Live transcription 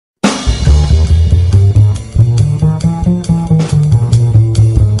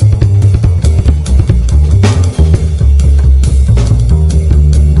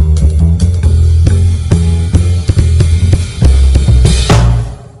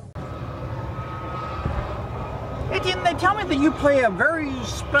tell me that you play a very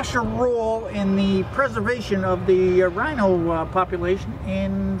special role in the preservation of the rhino population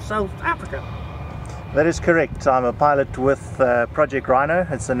in South Africa. That is correct. I'm a pilot with Project Rhino.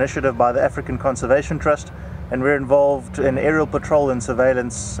 It's an initiative by the African Conservation Trust, and we're involved in aerial patrol and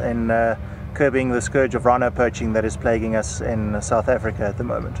surveillance in curbing the scourge of rhino poaching that is plaguing us in South Africa at the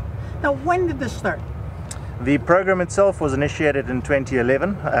moment. Now, when did this start? The program itself was initiated in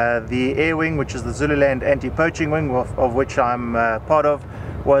 2011. The Air Wing, which is the Zululand Anti-Poaching Wing, of which I'm part of,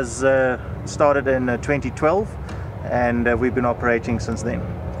 was started in 2012, and we've been operating since then.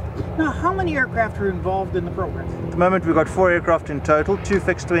 Now, how many aircraft are involved in the program? At the moment we've got 4 aircraft in total, 2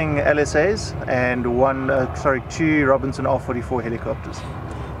 fixed-wing LSAs and 2 Robinson R-44 helicopters.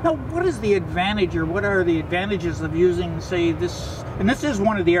 Now, what is the advantage, or what are the advantages of using, say, this, and this is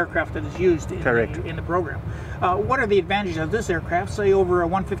one of the aircraft that is used in, in the program. What are the advantages of this aircraft, say, over a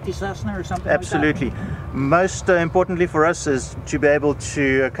 150 Cessna or something Absolutely. like that? Most importantly for us is to be able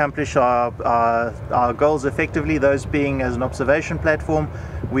to accomplish our goals effectively, those being as an observation platform.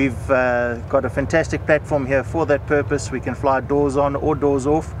 We've got a fantastic platform here for that purpose. We can fly doors on or doors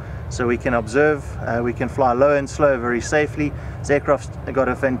off, so we can observe. We can fly low and slow very safely. This aircraft's got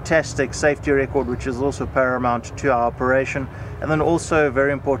a fantastic safety record, which is also paramount to our operation. And then also,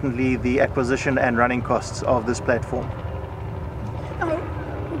 very importantly, the acquisition and running costs of this platform. Now,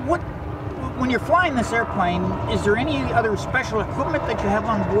 when you're flying this airplane, is there any other special equipment that you have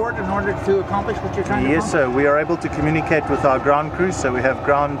on board in order to accomplish what you're trying to accomplish? Yes, sir. We are able to communicate with our ground crews, so we have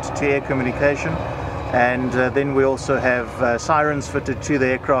ground-to-air communication. And then we also have sirens fitted to the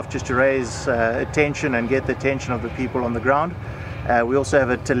aircraft just to raise attention and get the attention of the people on the ground. We also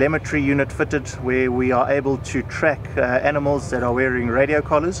have a telemetry unit fitted where we are able to track animals that are wearing radio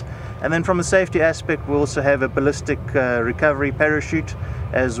collars. And then from a safety aspect, we also have a ballistic recovery parachute,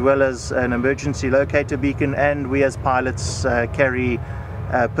 as well as an emergency locator beacon, and we as pilots carry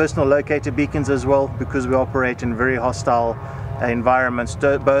personal locator beacons as well, because we operate in very hostile environments,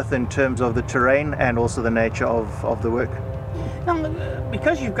 both in terms of the terrain and also the nature of the work. Now,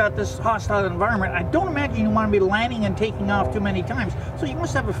 because you've got this hostile environment, I don't imagine you want to be landing and taking off too many times, so you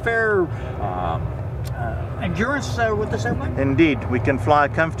must have a fair endurance with this airplane? Indeed, we can fly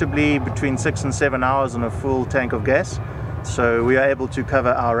comfortably between 6 and 7 hours on a full tank of gas, so we are able to cover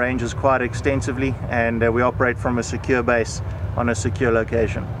our ranges quite extensively, and we operate from a secure base on a secure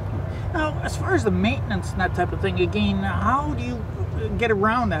location. Now, as far as the maintenance and that type of thing, again, how do you get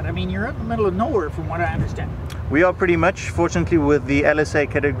around that? I mean, you're in the middle of nowhere from what I understand. We are pretty much, fortunately with the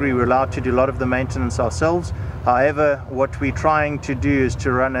LSA category, we're allowed to do a lot of the maintenance ourselves. However, what we're trying to do is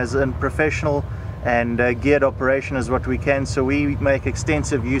to run as a professional and geared operation as what we can, so we make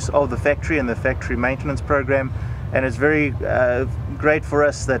extensive use of the factory and the factory maintenance program, and it's very great for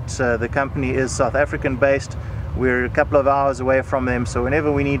us that the company is South African based. We're a couple of hours away from them, so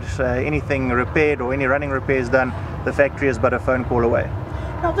whenever we need anything repaired or any running repairs done, the factory is but a phone call away.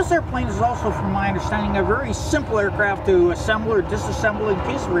 Now, this airplane is also, from my understanding, a very simple aircraft to assemble or disassemble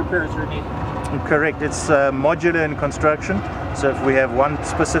in case of repairs are needed. Correct. It's modular in construction, so if we have one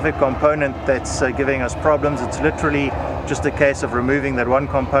specific component that's giving us problems, it's literally just a case of removing that one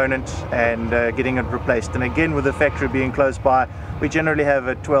component and getting it replaced. And again, with the factory being close by, we generally have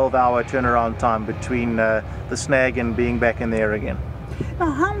a 12-hour turnaround time between the snag and being back in the air again. Now,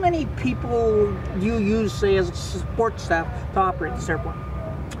 how many people do you use, say, as support staff to operate this airplane?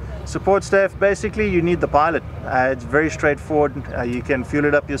 Support staff, basically you need the pilot. It's very straightforward. You can fuel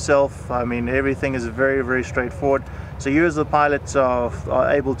it up yourself. I mean, everything is very, very straightforward. So you as the pilot are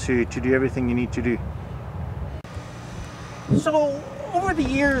able to do everything you need to do. So, over the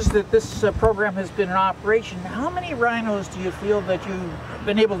years that this program has been in operation, how many rhinos do you feel that you've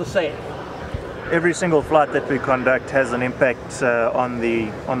been able to save? Every single flight that we conduct has an impact on the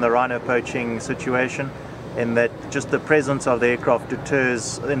rhino poaching situation, in that just the presence of the aircraft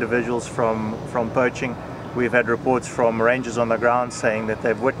deters individuals from poaching. We've had reports from rangers on the ground saying that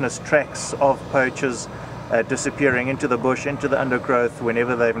they've witnessed tracks of poachers disappearing into the bush, into the undergrowth,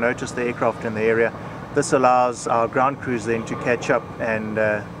 whenever they've noticed the aircraft in the area. This allows our ground crews then to catch up and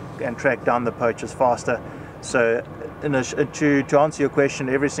track down the poachers faster. So to answer your question,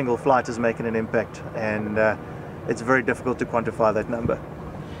 every single flight is making an impact, and it's very difficult to quantify that number.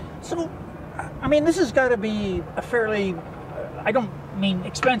 So, I mean, this has got to be a fairly, I don't mean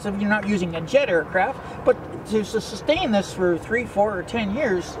expensive, you're not using a jet aircraft, but to sustain this for 3, 4, or 10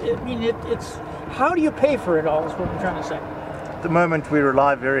 years, I mean, it's, how do you pay for it all is what I'm trying to say. At the moment, we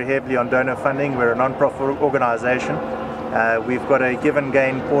rely very heavily on donor funding. We're a non-profit organization. We've got a Give and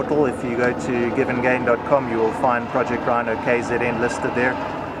Gain portal. If you go to giveandgain.com, you will find Project Rhino KZN listed there.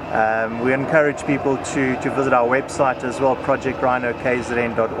 We encourage people to visit our website as well,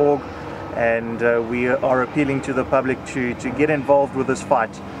 projectrhinokzn.org, and we are appealing to the public to get involved with this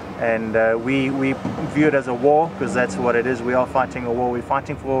fight. And we view it as a war, because that's what it is. We are fighting a war. We're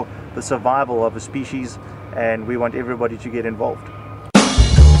fighting for the survival of a species, and we want everybody to get involved.